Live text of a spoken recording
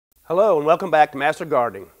Hello and welcome back to Master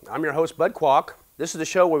Gardening. I'm your host, Bud Qualk. This is the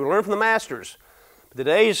show where we learn from the masters.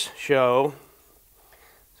 Today's show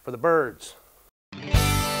is for the birds.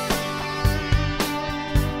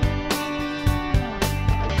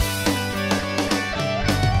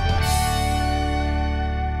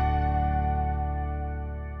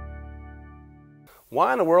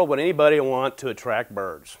 Why in the world would anybody want to attract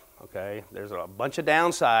birds? Okay, there's a bunch of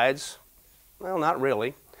downsides. Well, not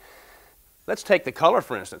really. Let's take the color,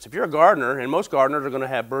 for instance. If you're a gardener, and most gardeners are going to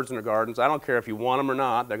have birds in their gardens, I don't care if you want them or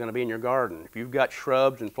not, they're going to be in your garden. If you've got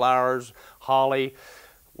shrubs and flowers, holly,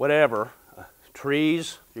 whatever,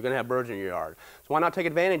 trees, you're going to have birds in your yard. So why not take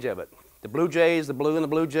advantage of it? The blue jays, the blue and the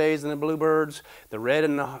blue jays and the bluebirds, the red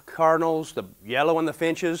and the cardinals, the yellow and the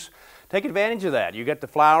finches. Take advantage of that. You get the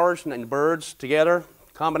flowers and the birds together,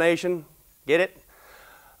 combination, get it?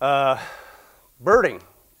 Birding.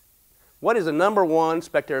 What is the #1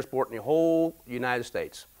 spectator sport in the whole United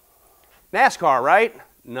States? NASCAR, right?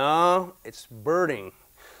 No, it's birding.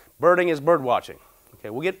 Birding is bird watching.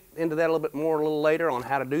 Okay, we'll get into that a little bit more a little later on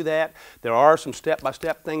how to do that. There are some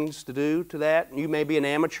step-by-step things to do to that. You may be an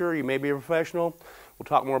amateur, you may be a professional. We'll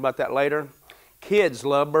talk more about that later. Kids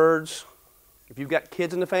love birds. If you've got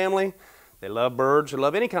kids in the family, they love birds, they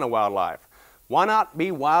love any kind of wildlife. Why not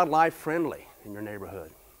be wildlife friendly in your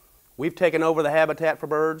neighborhood? We've taken over the habitat for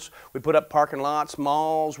birds. We put up parking lots,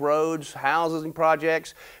 malls, roads, houses and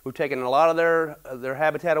projects. We've taken a lot of their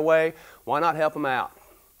habitat away. Why not help them out?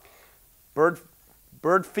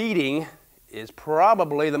 Bird feeding is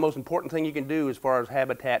probably the most important thing you can do as far as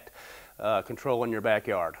habitat control in your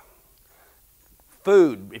backyard.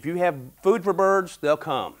 Food. If you have food for birds, they'll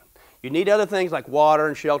come. You need other things like water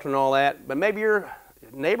and shelter and all that, but maybe your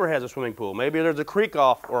neighbor has a swimming pool. Maybe there's a creek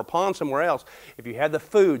off or a pond somewhere else. If you have the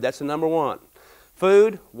food, that's the #1.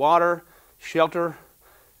 Food, water, shelter,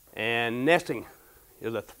 and nesting are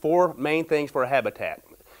the 4 main things for a habitat.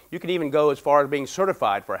 You can even go as far as being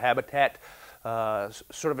certified for a habitat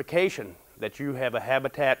certification, that you have a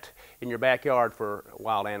habitat in your backyard for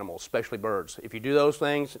wild animals, especially birds. If you do those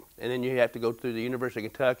things, and then you have to go through the University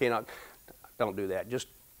of Kentucky, and don't do that. Just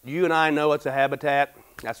you and I know it's a habitat,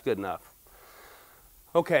 that's good enough.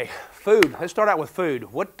 Okay, food. Let's start out with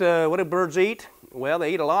food. What do birds eat? Well,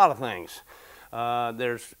 they eat a lot of things.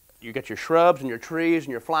 You got your shrubs and your trees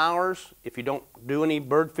and your flowers. If you don't do any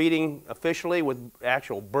bird feeding officially with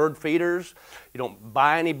actual bird feeders, you don't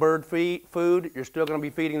buy any bird food, you're still going to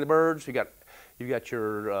be feeding the birds. You got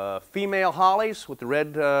your female hollies with the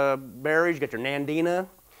red berries. You got your nandina.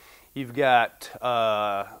 You've got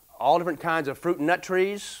all different kinds of fruit and nut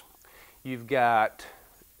trees. You've got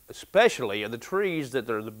especially the trees that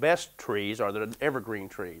are the best trees are the evergreen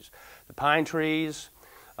trees. The pine trees,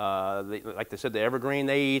 like they said, the evergreen,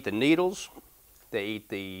 they eat the needles, they eat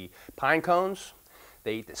the pine cones,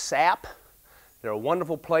 they eat the sap. They're a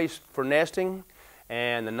wonderful place for nesting,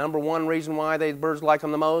 and the #1 reason why the birds like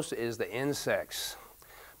them the most is the insects.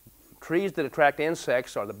 Trees that attract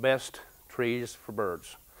insects are the best trees for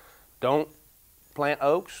birds. Don't plant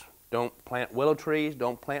oaks, don't plant willow trees,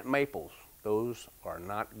 don't plant maples. Those are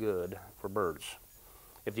not good for birds.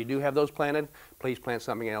 If you do have those planted, please plant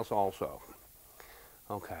something else also.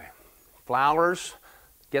 Okay, flowers.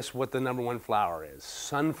 Guess what the #1 flower is?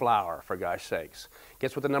 Sunflower, for gosh sakes.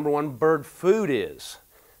 Guess what the #1 bird food is?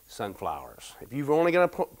 Sunflowers. If you're only going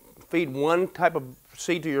to feed one type of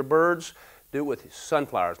seed to your birds, do it with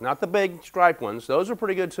sunflowers. Not the big striped ones. Those are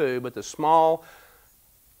pretty good too, but the small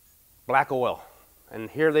black oil. And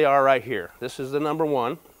here they are right here. This is the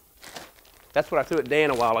 #1. That's what I threw at Dan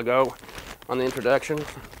a while ago on the introduction. I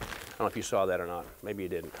don't know if you saw that or not. Maybe you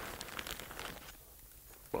didn't.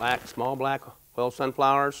 Small black oil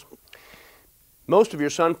sunflowers. Most of your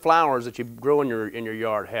sunflowers that you grow in your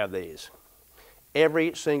yard have these.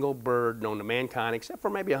 Every single bird known to mankind, except for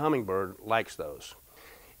maybe a hummingbird, likes those.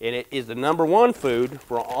 And it is the #1 food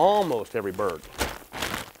for almost every bird.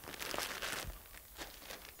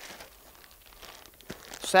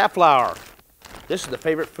 Safflower. This is the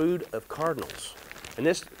favorite food of cardinals. And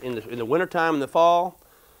this, in the wintertime and the fall,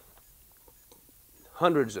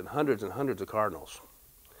 hundreds and hundreds and hundreds of cardinals.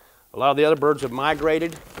 A lot of the other birds have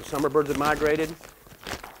migrated. The summer birds have migrated.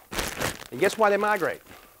 And guess why they migrate?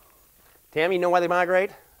 Tammy, you know why they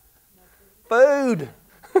migrate? Food.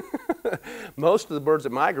 Most of the birds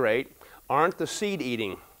that migrate aren't the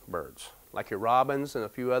seed-eating birds, like your robins and a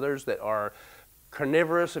few others that are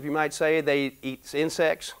carnivorous, if you might say. They eat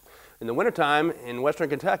insects. In the wintertime in western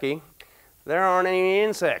Kentucky, there aren't any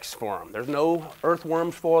insects for them. There's no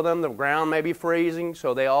earthworms for them. The ground may be freezing,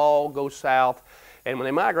 so they all go south. And when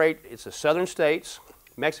they migrate, it's the southern states,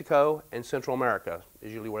 Mexico, and Central America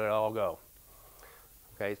is usually where they all go.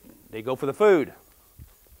 Okay, they go for the food.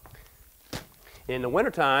 In the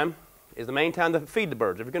wintertime is the main time to feed the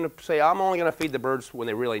birds. If you're going to say, I'm only going to feed the birds when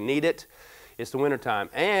they really need it, it's the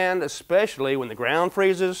wintertime. And especially when the ground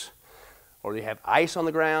freezes, or you have ice on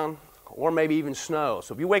the ground, or maybe even snow.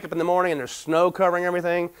 So if you wake up in the morning and there's snow covering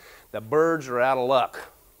everything, the birds are out of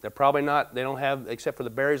luck. They're probably not, they don't have, except for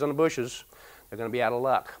the berries on the bushes, they're going to be out of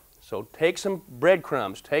luck. So take some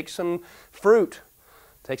breadcrumbs, take some fruit,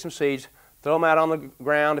 take some seeds, throw them out on the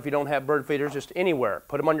ground if you don't have bird feeders, just anywhere.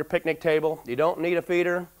 Put them on your picnic table. You don't need a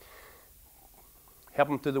feeder. Help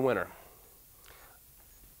them through the winter.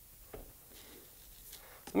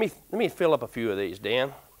 Let me fill up a few of these,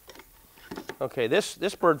 Dan. Okay, this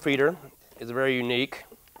bird feeder is very unique,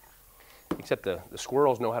 except the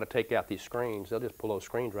squirrels know how to take out these screens. They'll just pull those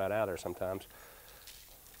screens right out of there sometimes.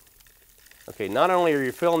 Okay, not only are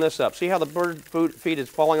you filling this up, see how the bird feed is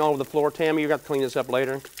falling all over the floor, Tammy? You've got to clean this up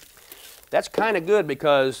later. That's kind of good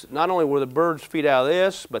because not only will the birds feed out of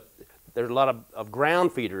this, but there's a lot of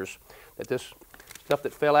ground feeders that this stuff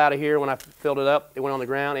that fell out of here when I filled it up, it went on the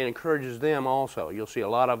ground, and encourages them also. You'll see a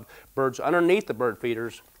lot of birds underneath the bird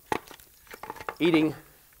feeders eating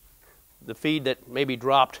the feed that maybe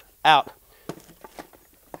dropped out.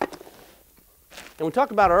 And we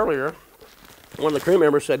talked about earlier, one of the crew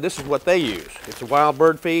members said this is what they use. It's a wild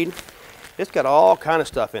bird feed. It's got all kind of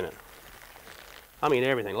stuff in it. I mean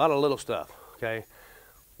everything, a lot of little stuff, okay?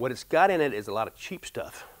 What it's got in it is a lot of cheap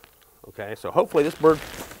stuff, okay? So hopefully this bird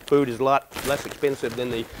food is a lot less expensive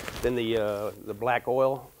than the black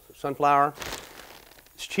oil sunflower.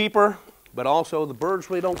 It's cheaper, but also the birds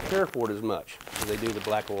really don't care for it as much as they do the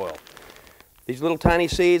black oil. These little tiny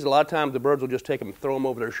seeds, a lot of times the birds will just take them and throw them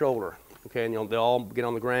over their shoulder. Okay, and they'll all get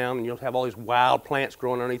on the ground, and you'll have all these wild plants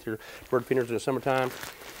growing underneath your bird feeders in the summertime.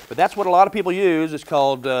 But that's what a lot of people use. It's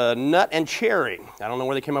called nut and cherry. I don't know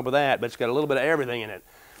where they came up with that, but it's got a little bit of everything in it.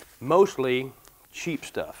 Mostly cheap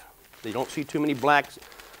stuff. You don't see too many black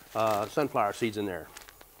sunflower seeds in there.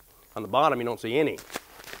 On the bottom, you don't see any.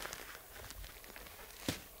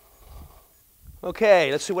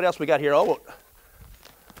 Okay, let's see what else we got here. Oh,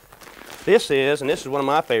 this is one of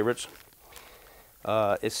my favorites.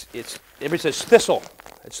 Everybody says thistle.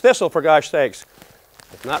 It's thistle, for gosh sakes.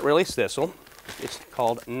 It's not really thistle. It's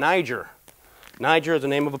called Niger. Niger is the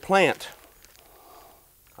name of a plant.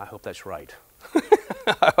 I hope that's right.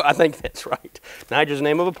 I think that's right. Niger is the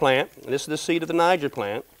name of a plant. And this is the seed of the Niger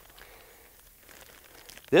plant.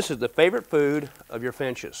 This is the favorite food of your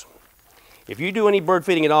finches. If you do any bird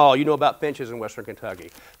feeding at all, you know about finches in western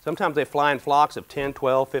Kentucky. Sometimes they fly in flocks of 10,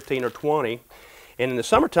 12, 15, or 20. And in the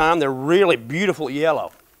summertime, they're really beautiful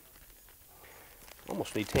yellow.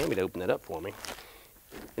 Almost need Tammy to open that up for me.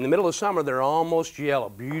 In the middle of the summer, they're almost yellow,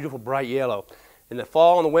 beautiful, bright yellow. In the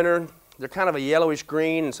fall and the winter, they're kind of a yellowish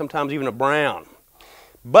green and sometimes even a brown.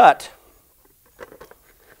 But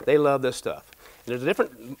they love this stuff. And there's a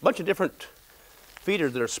bunch of different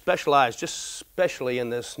feeders that are specialized just specially in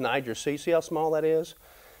this Niger seed. See how small that is?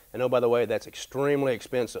 And oh, by the way, that's extremely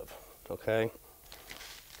expensive, okay?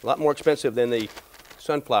 A lot more expensive than the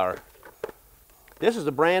sunflower. This is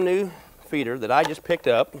a brand new feeder that I just picked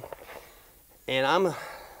up, and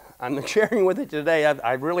I'm sharing with it today.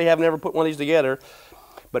 I really have never put one of these together,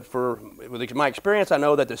 but with my experience, I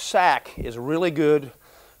know that the sack is really good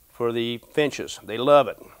for the finches. They love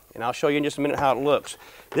it, and I'll show you in just a minute how it looks.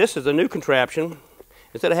 This is a new contraption.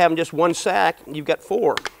 Instead of having just one sack, you've got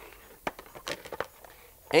 4.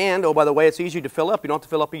 And, oh, by the way, it's easy to fill up. You don't have to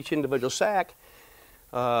fill up each individual sack.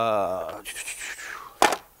 I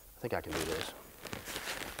think I can do this.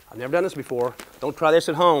 I've never done this before. Don't try this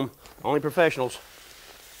at home. Only professionals.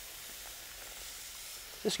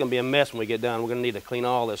 This is going to be a mess when we get done. We're going to need to clean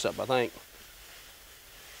all this up, I think.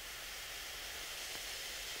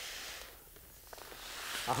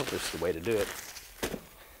 I hope this is the way to do it.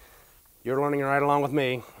 You're learning right along with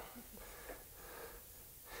me.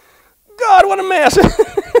 God, what a mess!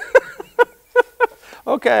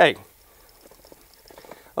 Okay.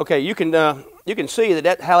 Okay, you can see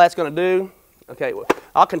how that's going to do. Okay, well,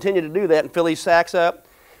 I'll continue to do that and fill these sacks up.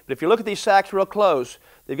 But if you look at these sacks real close,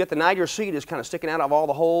 they've got the Niger seed is kind of sticking out of all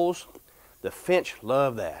the holes. The finch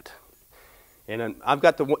love that. And I've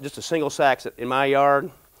got just a single sack in my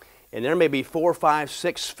yard, and there may be 4, 5,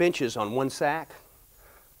 6 finches on one sack.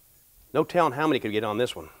 No telling how many could get on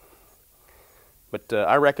this one. But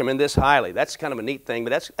I recommend this highly. That's kind of a neat thing.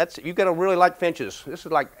 But you've got to really like finches. This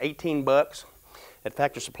is like 18 bucks at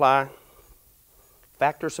Factor Supply.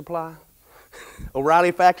 Factor Supply?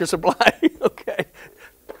 O'Reilly Factor Supply. Okay.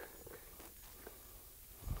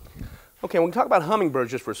 Okay, we can talk about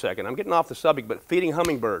hummingbirds just for a second. I'm getting off the subject, but feeding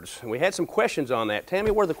hummingbirds. And we had some questions on that.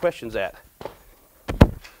 Tammy, where are the questions at?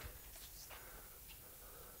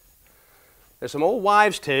 There's some old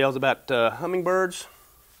wives' tales about hummingbirds.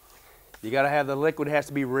 You got to have the liquid has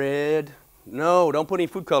to be red. No, don't put any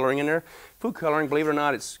food coloring in there. Food coloring, believe it or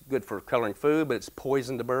not, it's good for coloring food, but it's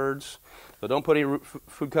poison to birds. So don't put any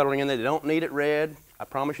food coloring in there. They don't need it red. I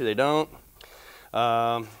promise you they don't.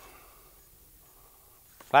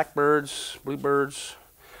 Blackbirds, bluebirds.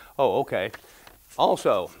 Oh, okay.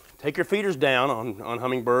 Also, take your feeders down on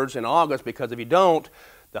hummingbirds in August, because if you don't,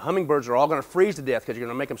 the hummingbirds are all going to freeze to death because you're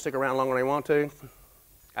going to make them stick around longer than they want to.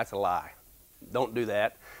 That's a lie. Don't do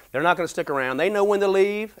that. They're not going to stick around. They know when to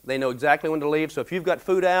leave. They know exactly when to leave. So if you've got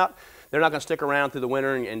food out, they're not going to stick around through the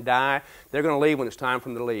winter and die. They're going to leave when it's time for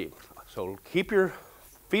them to leave. So keep your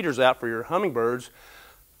feeders out for your hummingbirds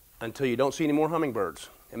until you don't see any more hummingbirds.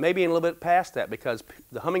 And maybe a little bit past that, because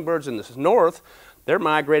the hummingbirds in the north, they're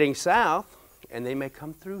migrating south, and they may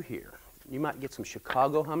come through here. You might get some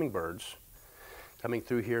Chicago hummingbirds coming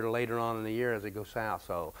through here later on in the year as they go south.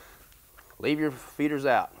 So leave your feeders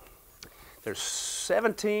out. There's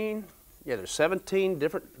 17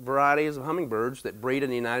 different varieties of hummingbirds that breed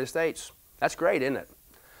in the United States. That's great, isn't it?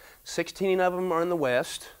 16 of them are in the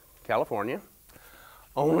West, California.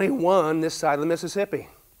 Only one this side of the Mississippi.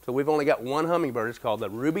 So we've only got one hummingbird. It's called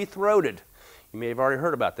the ruby-throated. You may have already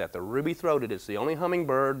heard about that. The ruby-throated is the only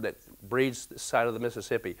hummingbird that breeds this side of the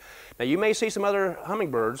Mississippi. Now you may see some other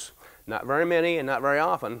hummingbirds, not very many and not very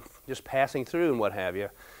often, just passing through and what have you,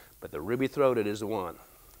 but the ruby-throated is the one.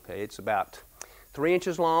 Okay, it's about 3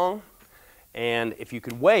 inches long, and if you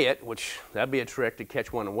could weigh it, which that'd be a trick to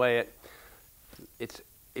catch one and weigh it,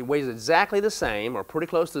 it weighs exactly the same, or pretty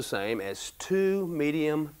close to the same, as 2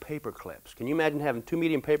 medium paper clips. Can you imagine having 2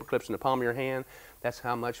 medium paper clips in the palm of your hand? That's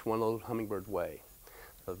how much one of those hummingbirds weigh.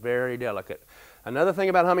 So very delicate. Another thing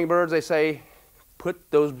about hummingbirds, they say, put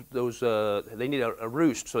they need a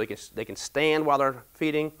roost so they can stand while they're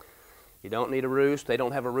feeding. You don't need a roost. They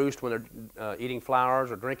don't have a roost when they're eating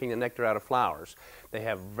flowers or drinking the nectar out of flowers. They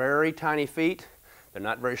have very tiny feet. They're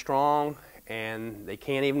not very strong, and they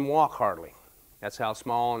can't even walk hardly. That's how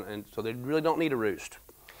small, and so they really don't need a roost.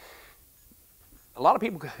 A lot of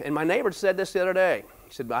people, and my neighbor said this the other day.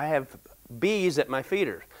 He said, I have bees at my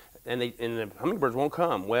feeder, and the hummingbirds won't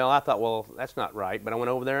come. Well, I thought, well, that's not right, but I went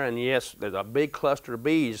over there, and yes, there's a big cluster of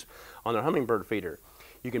bees on their hummingbird feeder.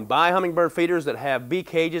 You can buy hummingbird feeders that have bee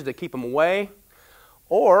cages to keep them away,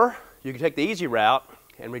 or you can take the easy route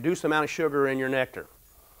and reduce the amount of sugar in your nectar.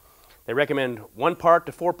 They recommend 1 part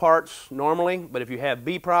to 4 parts normally, but if you have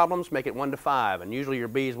bee problems, make it 1 to 5, and usually your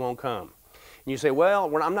bees won't come. And you say,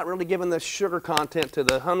 well, I'm not really giving the sugar content to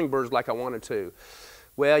the hummingbirds like I wanted to.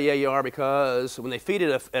 Well, yeah, you are, because when they feed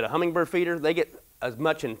it at a hummingbird feeder, they get as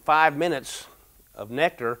much in 5 minutes of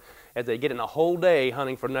nectar as they get in a whole day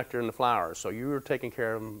hunting for nectar in the flowers. So you're taking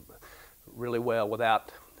care of them really well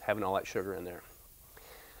without having all that sugar in there.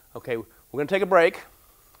 Okay, we're going to take a break.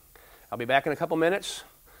 I'll be back in a couple minutes.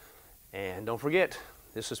 And don't forget,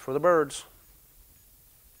 this is for the birds.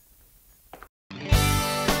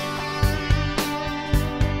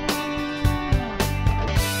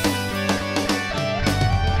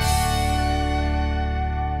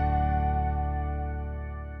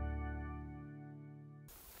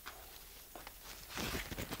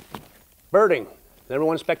 Birding, the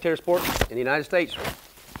 #1 spectator sport in the United States.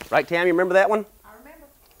 Right, Tam, you remember that one? I remember.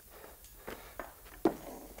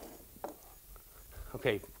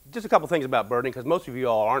 Okay, just a couple things about birding, because most of you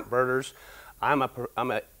all aren't birders. I'm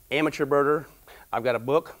an amateur birder. I've got a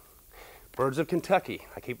book, Birds of Kentucky.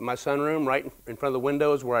 I keep it in my sunroom right in front of the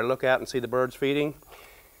windows where I look out and see the birds feeding.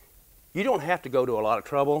 You don't have to go to a lot of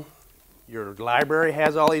trouble. Your library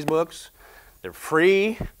has all these books. They're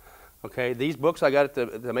free. Okay, these books I got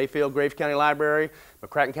at the Mayfield Graves County Library.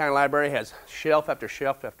 McCracken County Library has shelf after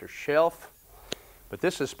shelf after shelf. But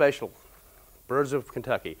this is special. Birds of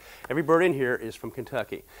Kentucky. Every bird in here is from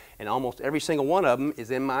Kentucky. And almost every single one of them is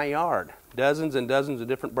in my yard. Dozens and dozens of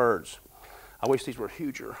different birds. I wish these were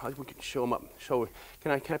huger. I think we could show them up.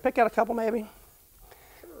 Can I pick out a couple maybe?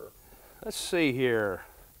 Sure. Let's see here.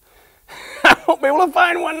 I won't be able to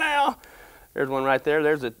find one now. There's one right there.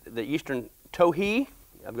 There's the eastern towhee.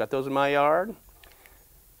 I've got those in my yard.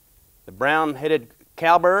 The brown-headed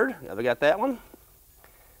cowbird. I've got that one.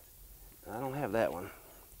 I don't have that one.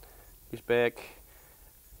 Gooseback.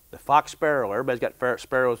 The fox sparrow. Everybody's got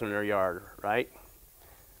sparrows in their yard, right?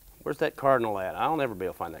 Where's that cardinal at? I'll never be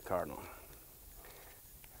able to find that cardinal.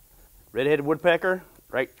 Red-headed woodpecker.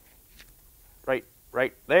 Right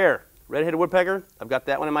there. Red-headed woodpecker. I've got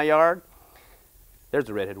that one in my yard. There's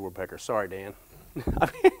the red-headed woodpecker. Sorry, Dan. I'm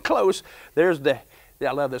getting close. There's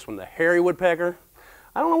I love this one, the hairy woodpecker.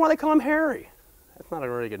 I don't know why they call him hairy. That's not a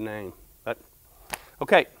really good name. But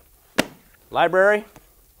okay, library.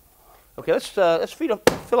 Okay, let's fill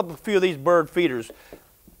up a few of these bird feeders.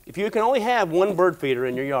 If you can only have one bird feeder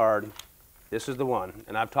in your yard, this is the one.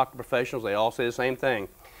 And I've talked to professionals, they all say the same thing.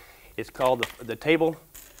 It's called the table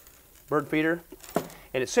bird feeder,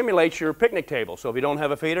 and it simulates your picnic table. So if you don't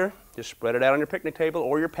have a feeder, just spread it out on your picnic table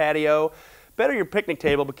or your patio. Better your picnic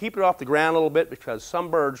table, but keep it off the ground a little bit because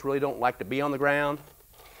some birds really don't like to be on the ground.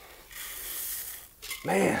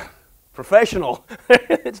 Man, professional.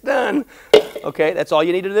 It's done. Okay, that's all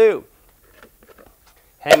you need to do.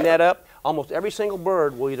 Hang that up. Almost every single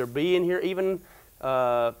bird will either be in here, even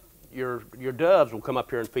your doves will come up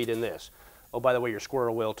here and feed in this. Oh, by the way, your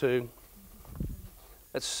squirrel will too.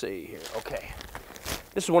 Let's see here. Okay.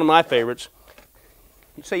 This is one of my favorites.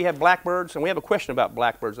 You say you have blackbirds, and we have a question about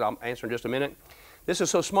blackbirds that I'll answer in just a minute. This is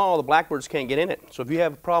so small the blackbirds can't get in it. So if you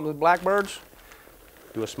have problems with blackbirds,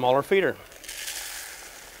 do a smaller feeder.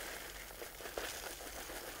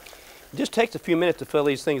 It just takes a few minutes to fill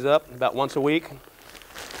these things up, about once a week.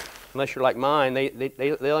 Unless you're like mine,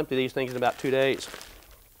 they'll empty these things in about 2 days.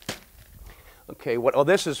 Okay, oh,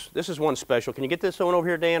 this is one special. Can you get this one over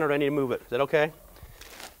here, Dan, or do I need to move it? Is that okay?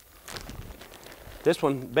 This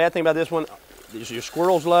one, bad thing about this one, is your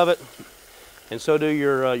squirrels love it, and so do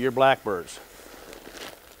your blackbirds.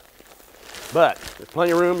 But there's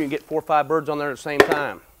plenty of room. You can get 4 or 5 birds on there at the same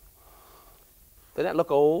time. Doesn't that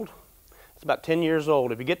look old? It's about 10 years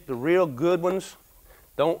old. If you get the real good ones,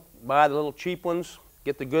 don't buy the little cheap ones.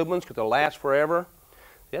 Get the good ones because they'll last forever.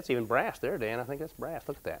 That's even brass there, Dan. I think that's brass.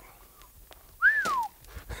 Look at that.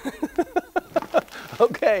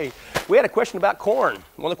 Okay, we had a question about corn.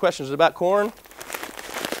 One of the questions is about corn.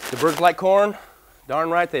 Do birds like corn? Darn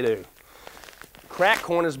right they do. Cracked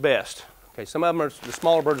corn is best. Okay, some of them, the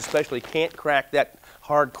smaller birds especially, can't crack that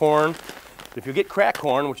hard corn. But if you get cracked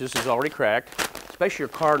corn, which this is already cracked, especially your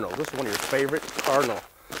cardinals, this is one of your favorite cardinal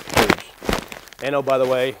foods. And oh, by the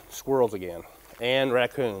way, squirrels again, and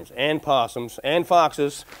raccoons, and possums, and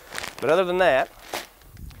foxes. But other than that,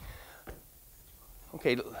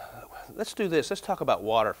 okay, let's do this. Let's talk about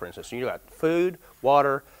water, for instance. You got food,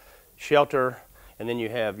 water, shelter, and then you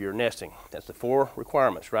have your nesting. That's the 4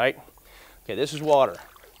 requirements, right? Okay, this is water.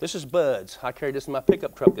 This is buds. I carried this in my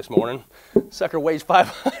pickup truck this morning. Sucker weighs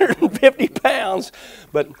 550 pounds,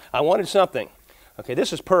 but I wanted something. Okay,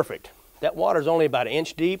 this is perfect. That water is only about 1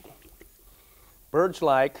 inch deep. Birds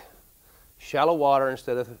like shallow water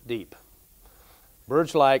instead of deep.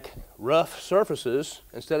 Birds like rough surfaces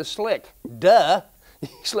instead of slick. Duh! You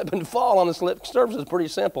slip and fall on the slick surface is pretty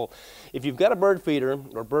simple. If you've got a bird feeder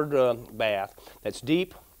or bird bath that's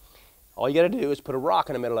deep, all you got to do is put a rock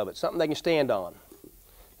in the middle of it, something they can stand on.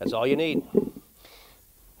 That's all you need.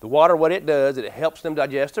 The water, what it does, it helps them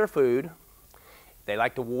digest their food. They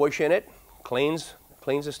like to wash in it, cleans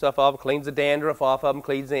the stuff off, cleans the dandruff off of them,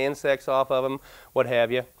 cleans the insects off of them, what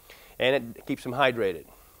have you, and it keeps them hydrated.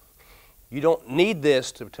 You don't need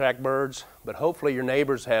this to attract birds, but hopefully your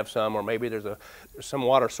neighbors have some, or maybe there's some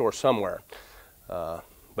water source somewhere.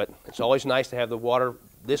 But it's always nice to have the water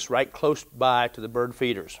this right close by to the bird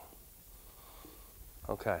feeders.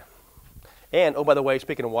 Okay. And, oh, by the way,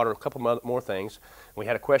 speaking of water, a couple more things. We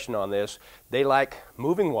had a question on this. They like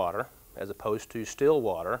moving water as opposed to still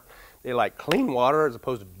water. They like clean water as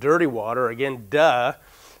opposed to dirty water. Again, duh.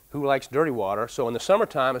 Who likes dirty water? So in the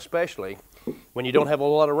summertime especially, when you don't have a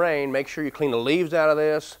lot of rain, make sure you clean the leaves out of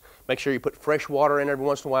this. Make sure you put fresh water in every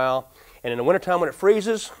once in a while. And in the wintertime when it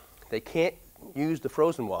freezes, they can't use the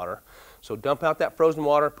frozen water. So dump out that frozen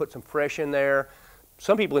water, put some fresh in there.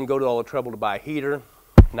 Some people can go to all the trouble to buy a heater.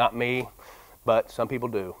 Not me, but some people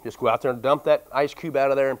do. Just go out there and dump that ice cube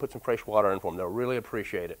out of there and put some fresh water in for them. They'll really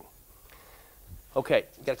appreciate it. Okay,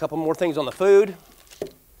 got a couple more things on the food.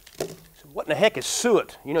 So what in the heck is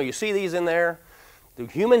suet? You know, you see these in there. Do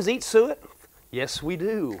humans eat suet? Yes, we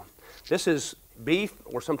do. This is beef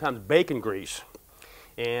or sometimes bacon grease.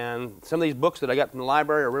 And some of these books that I got from the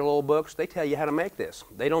library are real old books. They tell you how to make this.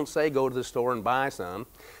 They don't say go to the store and buy some,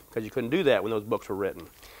 because you couldn't do that when those books were written.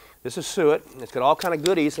 This is suet. It's got all kind of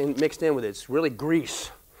goodies mixed in with it. It's really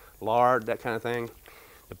grease, lard, that kind of thing.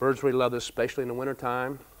 The birds really love this, especially in the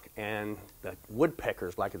wintertime. And the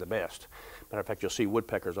woodpeckers like it the best. Matter of fact, you'll see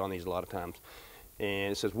woodpeckers on these a lot of times.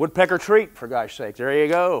 And it says woodpecker treat, for gosh sakes. There you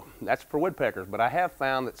go. That's for woodpeckers. But I have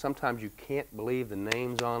found that sometimes you can't believe the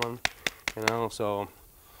names on them. You know, so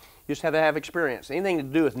you just have to have experience. Anything to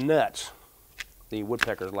do with nuts, the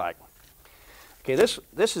woodpeckers like. Okay, this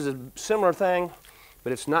is a similar thing,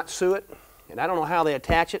 but it's not suet. And I don't know how they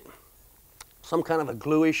attach it. Some kind of a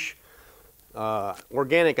gluish,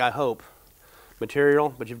 organic, I hope,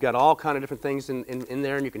 material. But you've got all kind of different things in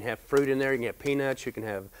there. And you can have fruit in there. You can have peanuts. You can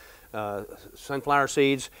have sunflower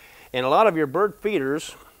seeds. And a lot of your bird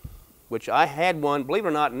feeders, which I had one, believe it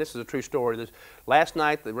or not, and this is a true story. Last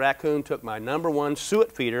night the raccoon took my #1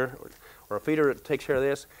 suet feeder, or a feeder that takes care of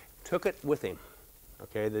this, took it with him.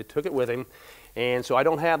 Okay, they took it with him, and so I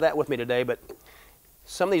don't have that with me today, but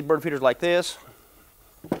some of these bird feeders like this,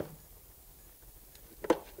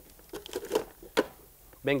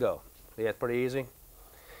 bingo. See, that's pretty easy.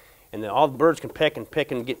 And then all the birds can peck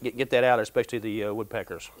and get that out, especially the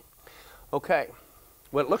woodpeckers. Okay,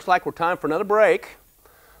 well, it looks like we're time for another break,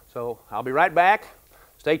 so I'll be right back.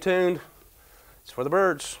 Stay tuned. It's for the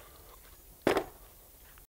birds.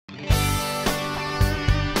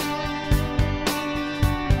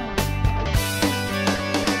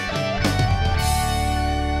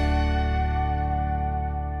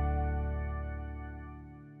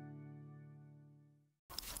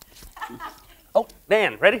 Oh,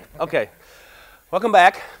 Dan, ready? Okay. Welcome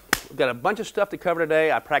back. We've got a bunch of stuff to cover today.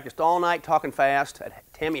 I practiced all night talking fast.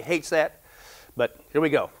 Tammy hates that, but here we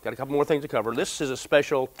go. Got a couple more things to cover. This is a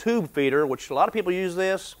special tube feeder, which a lot of people use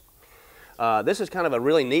this. This is kind of a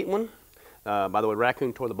really neat one. By the way,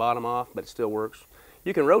 raccoon tore the bottom off, but it still works.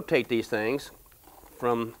 You can rotate these things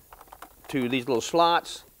to these little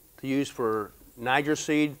slots to use for Niger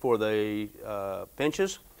seed for the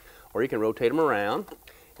finches, or you can rotate them around.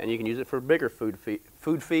 And you can use it for bigger feed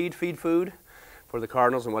for the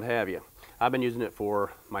cardinals and what have you. I've been using it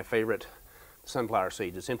for my favorite sunflower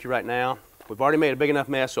seeds. It's empty right now. We've already made a big enough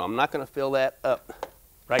mess, so I'm not going to fill that up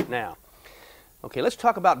right now. Okay, let's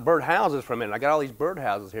talk about bird houses for a minute. I got all these bird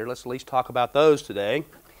houses here. Let's at least talk about those today.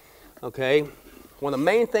 Okay, one of the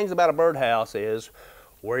main things about a bird house is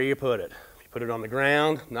where you put it. If you put it on the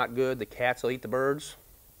ground, not good. The cats will eat the birds.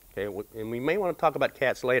 Okay, and we may want to talk about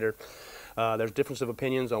cats later. There's difference of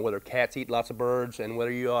opinions on whether cats eat lots of birds and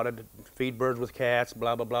whether you ought to feed birds with cats,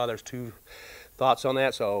 blah, blah, blah. There's two thoughts on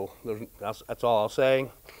that, so that's all I'll say.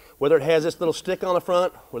 Whether it has this little stick on the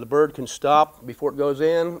front where the bird can stop before it goes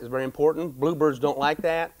in is very important. Bluebirds don't like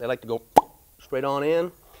that. They like to go straight on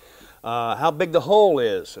in. How big the hole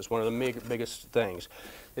is one of the biggest things.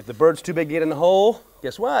 If the bird's too big to get in the hole,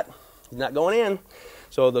 guess what? He's not going in.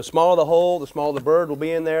 So the smaller the hole, the smaller the bird will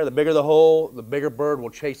be in there. The bigger the hole, the bigger bird will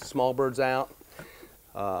chase the small birds out.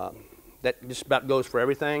 That just about goes for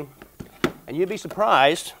everything. And you'd be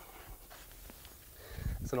surprised.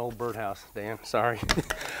 It's an old birdhouse, Dan, sorry.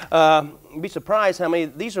 You'd be surprised how many,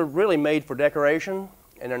 these are really made for decoration,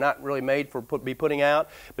 and they're not really made for be putting out.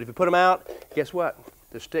 But if you put them out, guess what?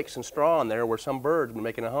 There's sticks and straw in there where some birds will be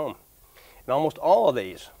making a home. And almost all of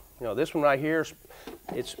these, you know, this one right here,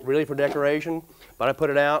 it's really for decoration, but I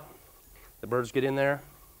put it out, the birds get in there,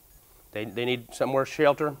 they need somewhere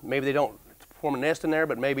shelter. Maybe they don't form a nest in there,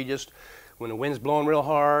 but maybe just when the wind's blowing real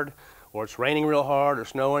hard, or it's raining real hard, or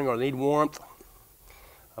snowing, or they need warmth.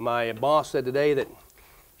 My boss said today that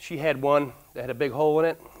she had one that had a big hole in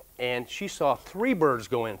it, and she saw 3 birds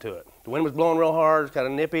go into it. The wind was blowing real hard, it's kind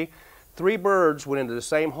of nippy. 3 birds went into the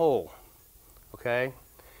same hole, okay?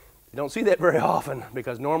 You don't see that very often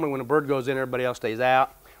because normally when a bird goes in, everybody else stays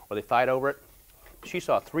out or they fight over it. She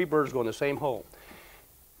saw 3 birds go in the same hole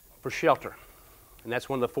for shelter. And that's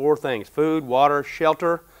one of the 4 things: food, water,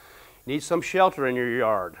 shelter. You need some shelter in your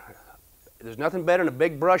yard. There's nothing better than a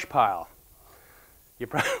big brush pile. You're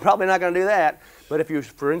probably not going to do that, but if you,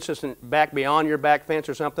 for instance, back beyond your back fence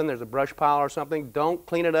or something, there's a brush pile or something, don't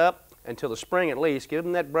clean it up until the spring at least. Give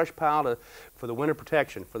them that brush pile for the winter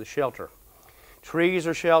protection, for the shelter. Trees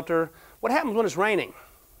are shelter. What happens when it's raining?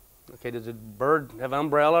 Okay, does a bird have an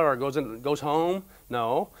umbrella or goes home?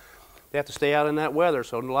 No. They have to stay out in that weather,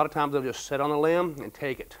 so a lot of times they'll just sit on a limb and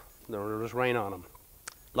take it. There'll just rain on them.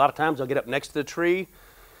 A lot of times they'll get up next to the tree.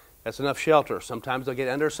 That's enough shelter. Sometimes they'll get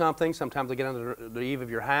under something. Sometimes they'll get under the eave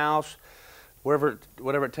of your house, whatever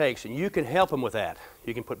it takes. And you can help them with that.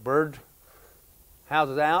 You can put bird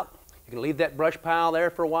houses out. You can leave that brush pile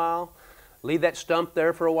there for a while. Leave that stump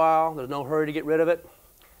there for a while. There's no hurry to get rid of it.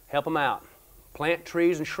 Help them out. Plant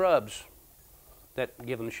trees and shrubs that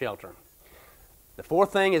give them shelter. The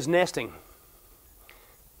 4th thing is nesting.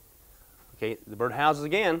 Okay, the bird houses,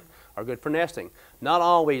 again, are good for nesting. Not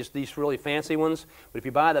always these really fancy ones, but if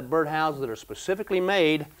you buy the bird houses that are specifically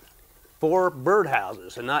made for bird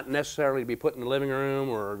houses and not necessarily to be put in the living room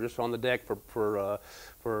or just on the deck for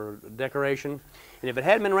decoration. And if it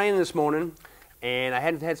hadn't been raining this morning, and I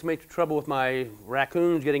hadn't had so much trouble with my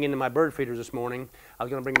raccoons getting into my bird feeders this morning, I was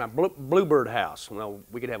going to bring my bluebird house. Well,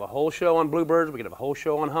 we could have a whole show on bluebirds, we could have a whole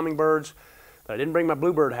show on hummingbirds, but I didn't bring my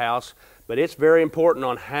bluebird house. But it's very important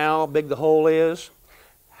on how big the hole is,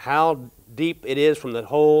 how deep it is from the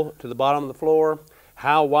hole to the bottom of the floor,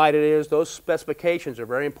 how wide it is. Those specifications are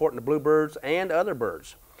very important to bluebirds and other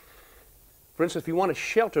birds. For instance, if you want to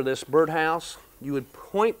shelter this birdhouse, you would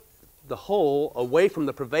point the hole away from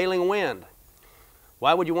the prevailing wind.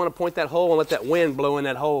 Why would you want to point that hole and let that wind blow in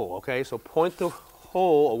that hole? Okay, so point the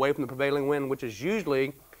hole away from the prevailing wind, which is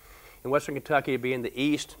usually in western Kentucky be in the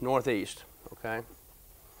east, northeast. Okay.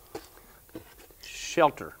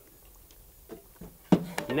 Shelter,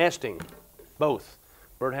 nesting, both.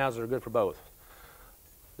 Birdhouses are good for both.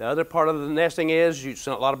 The other part of the nesting is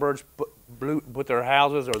a lot of birds put their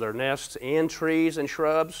houses or their nests in trees and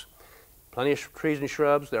shrubs. Plenty of trees and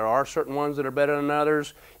shrubs. There are certain ones that are better than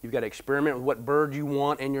others. You've got to experiment with what bird you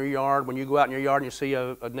want in your yard. When you go out in your yard and you see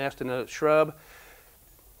a nest in a shrub,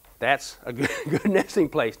 that's a good nesting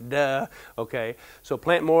place. Duh. Okay. So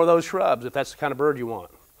plant more of those shrubs if that's the kind of bird you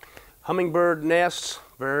want. Hummingbird nests,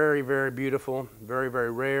 very, very beautiful, very,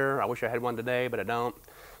 very rare. I wish I had one today, but I don't.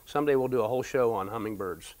 Someday we'll do a whole show on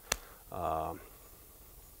hummingbirds.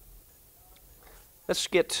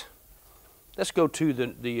 Let's go to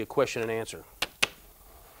the question and answer.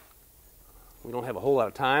 We don't have a whole lot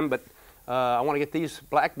of time, but I want to get these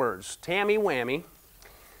blackbirds. Tammy Whammy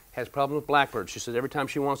has problems with blackbirds. She says every time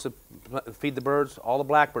she wants to feed the birds, all the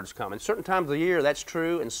blackbirds come. In certain times of the year, that's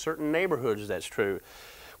true. In certain neighborhoods, that's true.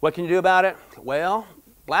 What can you do about it? Well,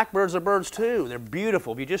 blackbirds are birds too. They're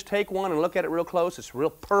beautiful. If you just take one and look at it real close, it's real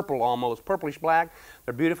purple almost, purplish black.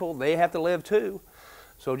 They're beautiful. They have to live too.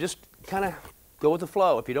 So just kind of go with the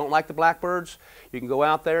flow. If you don't like the blackbirds, you can go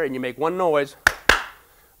out there and you make one noise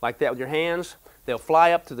like that with your hands. They'll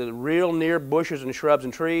fly up to the real near bushes and shrubs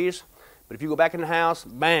and trees. But if you go back in the house,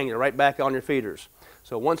 bang, they're right back on your feeders.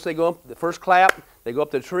 So once they go up, the first clap, they go up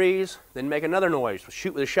to the trees, then make another noise.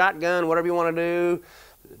 Shoot with a shotgun, whatever you want to do.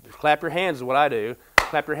 Clap your hands is what I do.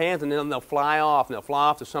 Clap your hands and then they'll fly off. And they'll fly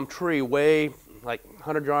off to some tree way, like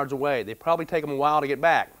 100 yards away. They probably take them a while to get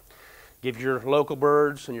back. Give your local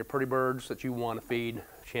birds and your pretty birds that you want to feed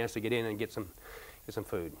a chance to get in and get some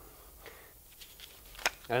food.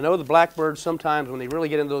 And I know the blackbirds sometimes when they really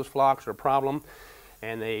get into those flocks are a problem,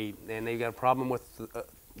 and they got a problem with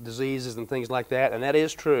diseases and things like that, and that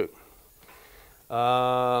is true.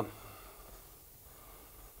 Talked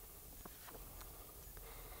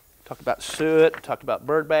about suet, talked about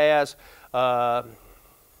bird baths.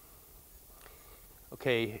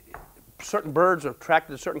 Okay, certain birds are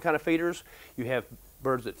attracted to certain kind of feeders. You have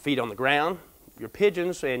birds that feed on the ground. Your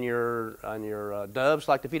pigeons and your doves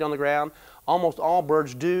like to feed on the ground. Almost all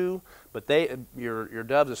birds do, but your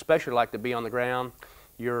doves especially like to be on the ground.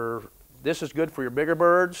 This is good for your bigger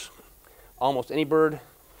birds. Almost any bird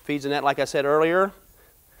feeds in that, like I said earlier.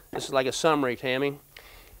 This is like a summary, Tammy.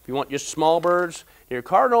 If you want just small birds, your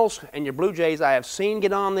cardinals and your blue jays I have seen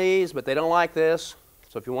get on these, but they don't like this.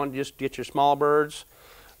 So if you want to just get your small birds,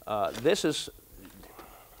 this is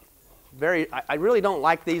I really don't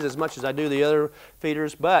like these as much as I do the other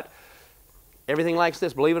feeders, but everything likes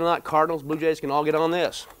this. Believe it or not, cardinals, blue jays can all get on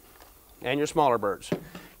this, and your smaller birds.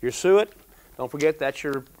 Your suet, don't forget that's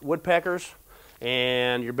your woodpeckers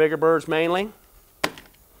and your bigger birds mainly.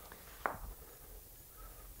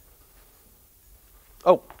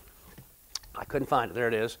 Oh, I couldn't find it. There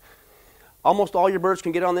it is. Almost all your birds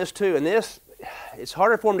can get on this too, and this, it's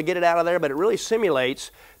harder for them to get it out of there, but it really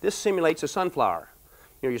simulates a sunflower.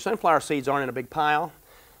 You know, your sunflower seeds aren't in a big pile.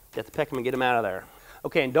 You have to peck them and get them out of there.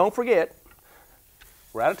 Okay, and don't forget,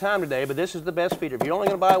 we're out of time today, but this is the best feeder. If you're only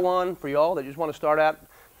going to buy one for y'all that just want to start out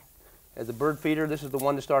as a bird feeder, this is the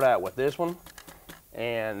one to start out with, this one.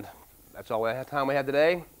 And that's all the time we have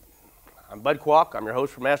today. I'm Bud Qualk. I'm your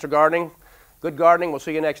host for Master Gardening. Good gardening. We'll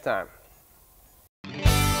see you next time.